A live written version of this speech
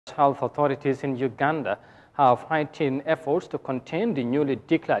Health authorities in Uganda have heightened efforts to contain the newly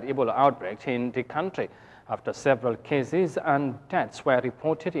declared Ebola outbreak in the country after several cases and deaths were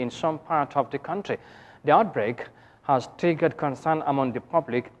reported in some part of the country. The outbreak has triggered concern among the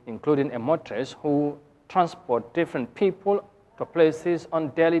public, including motorists who transport different people to places on a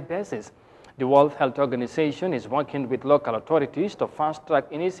daily basis. The World Health Organization is working with local authorities to fast-track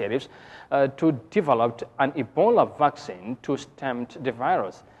initiatives to develop an Ebola vaccine to stem the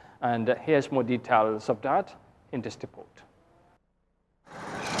virus. And here's more details of that in this report.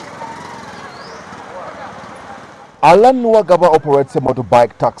 Alan Nwagaba operates a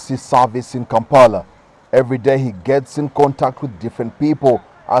motorbike taxi service in Kampala. Every day he gets in contact with different people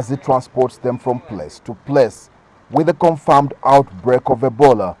as he transports them from place to place. With a confirmed outbreak of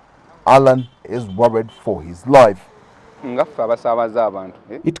Ebola, Alan is worried for his life.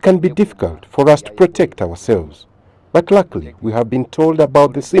 It can be difficult for us to protect ourselves, but luckily we have been told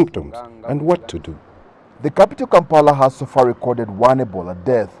about the symptoms and what to do. The capital Kampala has so far recorded one Ebola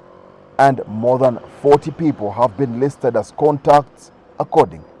death, and more than 40 people have been listed as contacts,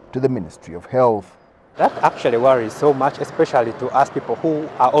 according to the Ministry of Health. That actually worries so much, especially to us people who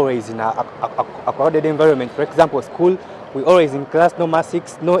are always in a crowded environment. For example, school, we're always in class, no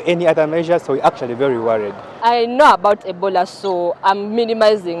masks, no any other measures, so we're actually very worried. I know about Ebola, so I'm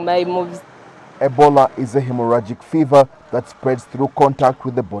minimizing my moves. Ebola is a hemorrhagic fever that spreads through contact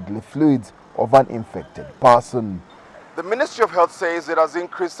with the bodily fluids of an infected person. The Ministry of Health says it has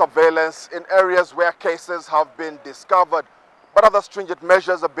increased surveillance in areas where cases have been discovered, but other stringent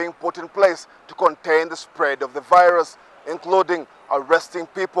measures are being put in place to contain the spread of the virus, including arresting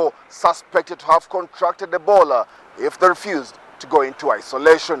people suspected to have contracted Ebola if they refused to go into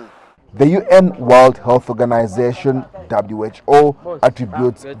isolation. The UN World Health Organization, WHO,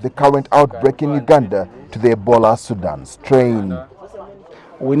 attributes the current outbreak in Uganda to the Ebola Sudan strain.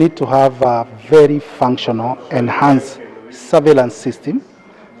 We need to have a very functional, enhanced surveillance system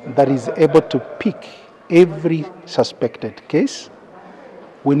that is able to pick every suspected case.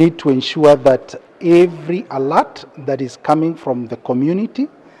 We need to ensure that every alert that is coming from the community,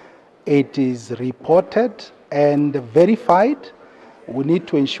 it is reported and verified. We need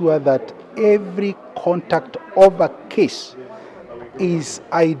to ensure that every contact of a case is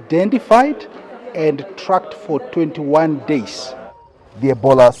identified and tracked for 21 days. The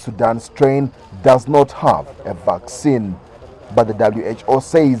Ebola Sudan strain does not have a vaccine, but the WHO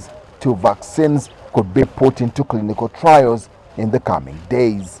says 2 vaccines could be put into clinical trials in the coming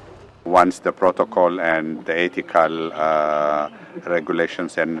days. Once the protocol and the ethical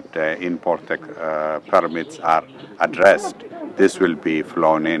regulations and import permits are addressed, this will be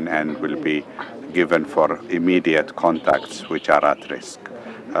flown in and will be given for immediate contacts which are at risk.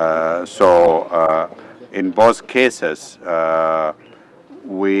 In both cases,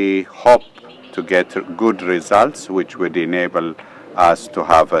 we hope to get good results which would enable us to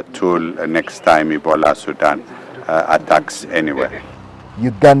have a tool next time Ebola Sudan attacks anywhere.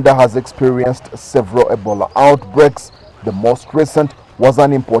 Uganda has experienced several Ebola outbreaks. The most recent was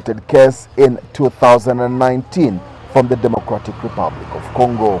an imported case in 2019 from the Democratic Republic of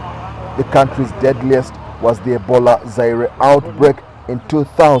Congo. The country's deadliest was the Ebola Zaire outbreak in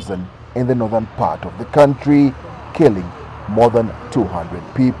 2000 in the northern part of the country, killing more than 200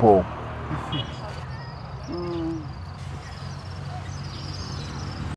 people.